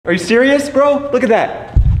Are you serious, bro? Look at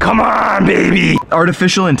that. Come on, baby.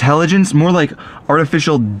 Artificial intelligence? More like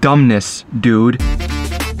artificial dumbness, dude.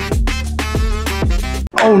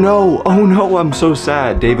 Oh no, I'm so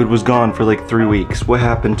sad. David was gone for like 3 weeks. What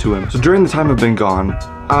happened to him? So during the time I've been gone,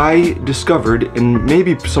 I discovered, and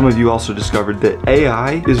maybe some of you also discovered, that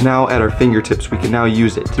AI is now at our fingertips. We can now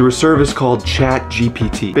use it through a service called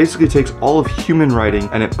ChatGPT. Basically takes all of human writing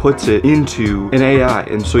and it puts it into an AI.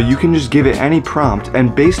 And so you can just give it any prompt,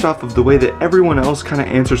 and based off of the way that everyone else kind of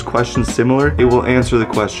answers questions similar, it will answer the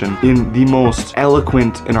question in the most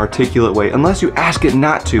eloquent and articulate way. Unless you ask it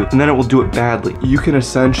not to, and then it will do it badly. You can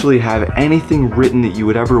essentially have anything written that you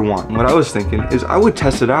would ever want. And what I was thinking is I would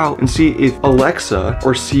test it out and see if Alexa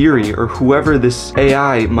or Siri or whoever this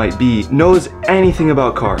AI might be knows anything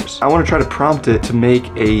about cars. I want to try to prompt it to make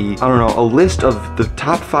a list of the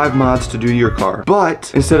top 5 mods to do your car.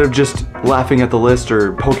 But instead of just laughing at the list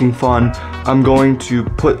or poking fun, I'm going to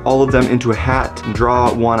put all of them into a hat and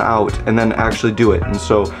draw one out and then actually do it. And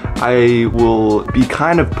so I will be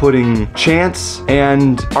kind of putting chance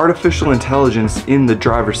and artificial intelligence in the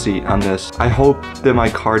driver's seat on this. I hope that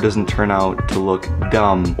my car doesn't turn out to look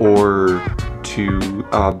dumb or to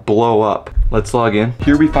blow up. Let's log in.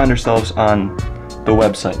 Here we find ourselves on the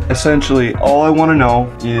website. Essentially, all I want to know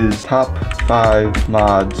is top 5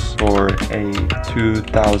 mods for a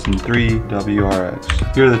 2003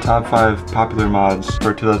 WRX. Here are the top 5 popular mods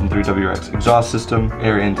for 2003 WRX. Exhaust system,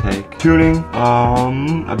 air intake, tuning,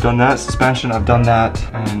 I've done that. Suspension, I've done that,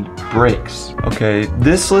 and brakes. Okay,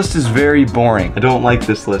 this list is very boring. I don't like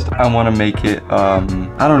this list. I want to make it,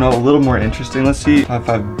 I don't know, a little more interesting. Let's see, top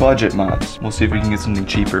 5 budget mods. We'll see if we can get something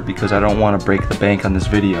cheaper because I don't want to break the bank on this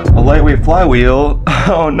video. A lightweight flywheel.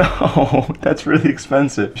 Oh no, that's really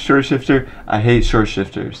expensive. Short shifter, I hate short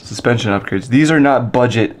shifters. Suspension upgrades, these are not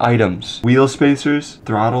budget items. Wheel spacers,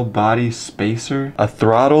 throttle body spacer. A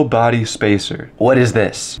throttle body spacer. What is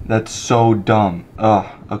this? That's so dumb.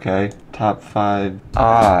 Oh, okay. Top 5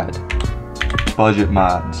 odd budget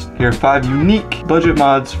mods. Here are 5 unique budget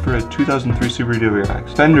mods for a 2003 Subaru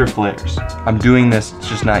WRX. Fender flares. I'm doing this, it's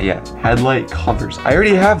just not yet. Headlight covers. I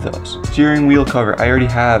already have those. Steering wheel cover. I already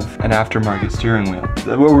have an aftermarket steering wheel.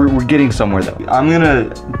 We're getting somewhere though. I'm gonna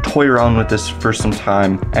toy around with this for some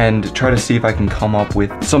time and try to see if I can come up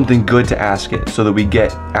with something good to ask it so that we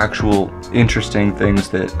get actual interesting things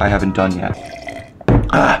that I haven't done yet.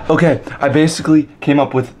 Okay, I basically came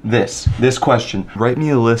up with this question. Write me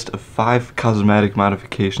a list of 5 cosmetic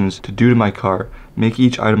modifications to do to my car. Make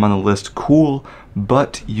each item on the list cool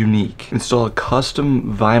but unique. Install a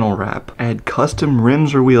custom vinyl wrap. Add custom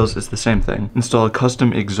rims or wheels, it's the same thing. Install a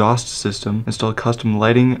custom exhaust system. Install custom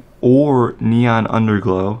lighting or neon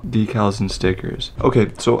underglow, decals and stickers.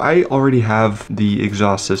 Okay, so I already have the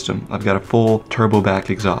exhaust system. I've got a full turbo back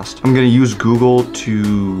exhaust. I'm gonna use Google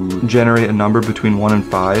to generate a number between 1 and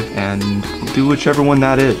 5 and do whichever one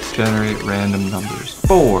that is. Generate random numbers.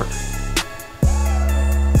 4.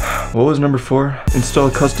 What was number 4? Install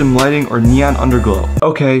custom lighting or neon underglow.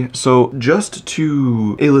 Okay, so just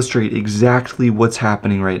to illustrate exactly what's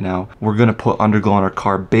happening right now, we're gonna put underglow on our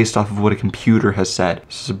car based off of what a computer has said.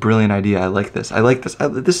 This is a brilliant idea. I like this. I like this.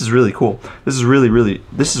 This is really cool. This is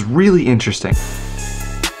really interesting.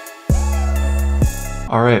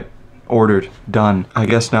 All right. Ordered, done. I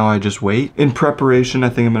guess now I just wait. In preparation, I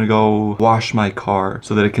think I'm gonna go wash my car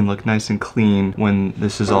so that it can look nice and clean when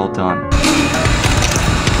this is all done.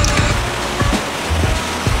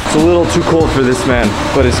 It's a little too cold for this, man,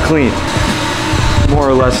 but it's clean. More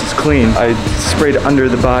or less, it's clean. I sprayed under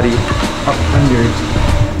the body, up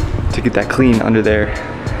under, to get that clean under there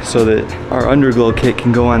so that our underglow kit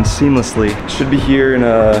can go on seamlessly. Should be here in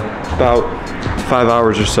about 5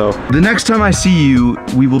 hours or so. The next time I see you,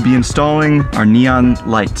 we will be installing our neon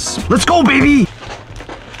lights. Let's go, baby!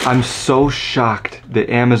 I'm so shocked that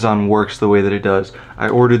Amazon works the way that it does. I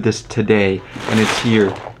ordered this today, and it's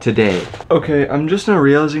here today. Okay, I'm just now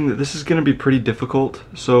realizing that this is gonna be pretty difficult,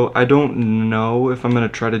 so I don't know if I'm gonna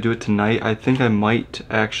try to do it tonight. I think I might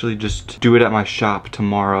actually just do it at my shop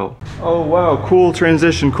tomorrow. Oh wow, cool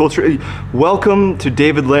transition, welcome to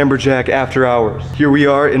David Lamberjack After Hours. Here we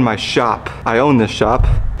are in my shop. I own this shop.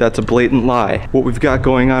 That's a blatant lie. What we've got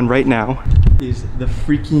going on right now is the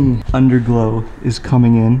freaking underglow is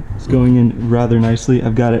coming in. It's going in rather nicely.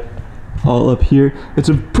 I've got it all up here. It's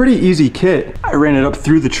a pretty easy kit. I ran it up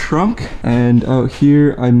through the trunk, and out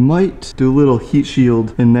here I might do a little heat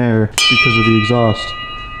shield in there because of the exhaust.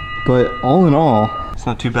 But all in all, it's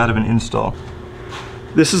not too bad of an install.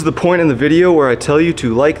 This is the point in the video where I tell you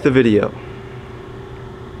to like the video.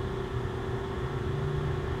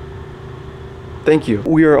 Thank you.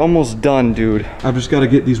 We are almost done, dude. I've just got to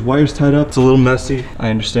get these wires tied up. It's a little messy. I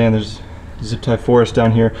understand there's zip tie forest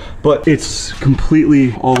down here, but it's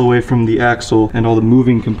completely all the way from the axle and all the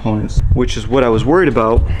moving components, which is what I was worried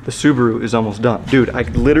about. The Subaru is almost done. Dude, I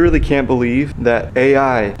literally can't believe that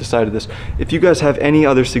AI decided this. If you guys have any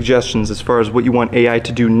other suggestions as far as what you want AI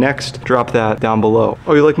to do next, drop that down below.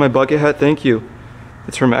 Oh, you like my bucket hat? Thank you.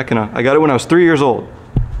 It's from Ekina. I got it when I was 3 years old.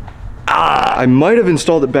 I might have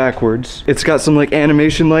installed it backwards. It's got some like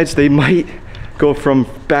animation lights. They might go from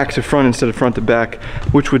back to front instead of front to back,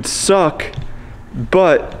 which would suck.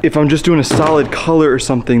 But if I'm just doing a solid color or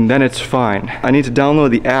something, then it's fine. I need to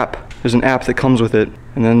download the app. There's an app that comes with it,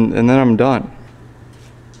 and then I'm done.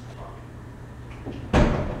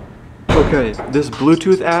 Okay, this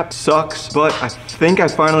Bluetooth app sucks, but I think I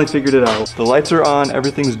finally figured it out. The lights are on,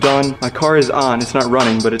 everything's done. My car is on, it's not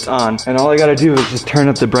running, but it's on. And all I gotta do is just turn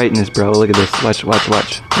up the brightness, bro. Look at this, watch.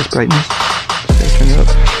 This brightness, okay, turn it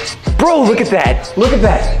up. Bro, look at that, Dude,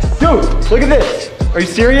 look at this. Are you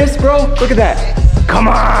serious, bro? Look at that. Come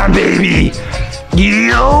on, baby.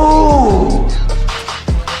 Yo!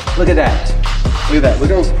 Look at that, look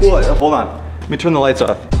how cool. Hold on, let me turn the lights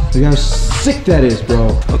off. Look how sick that is,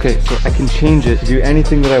 bro. Okay, so I can change it to do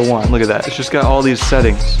anything that I want. Look at that. It's just got all these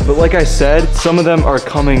settings. But like I said, some of them are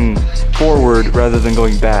coming forward rather than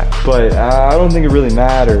going back. But I don't think it really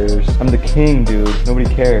matters. I'm the king, dude.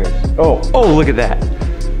 Nobody cares. Oh, look at that.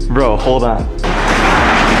 Bro, hold on.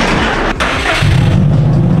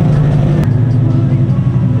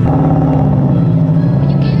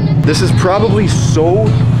 This is probably so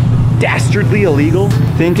dastardly illegal.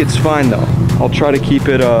 I think it's fine though. I'll try to keep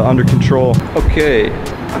it under control. Okay,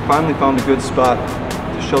 I finally found a good spot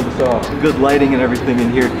to show this off. Good lighting and everything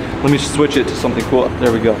in here. Let me switch it to something cool.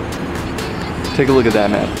 There we go. Take a look at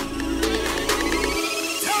that, man.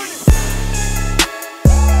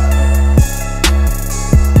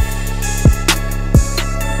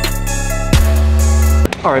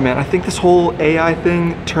 All right, man, I think this whole AI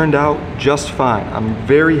thing turned out just fine. I'm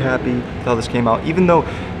very happy with how this came out, even though,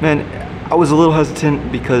 man, I was a little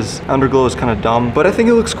hesitant because Underglow is kind of dumb, but I think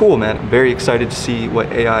it looks cool, man. I'm very excited to see what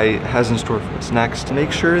AI has in store for us next.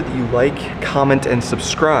 Make sure that you like, comment, and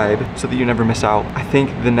subscribe so that you never miss out. I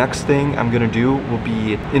think the next thing I'm gonna do will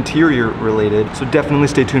be interior related, so definitely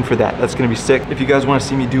stay tuned for that. That's gonna be sick. If you guys wanna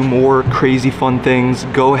see me do more crazy fun things,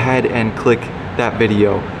 go ahead and click that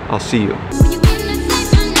video. I'll see you.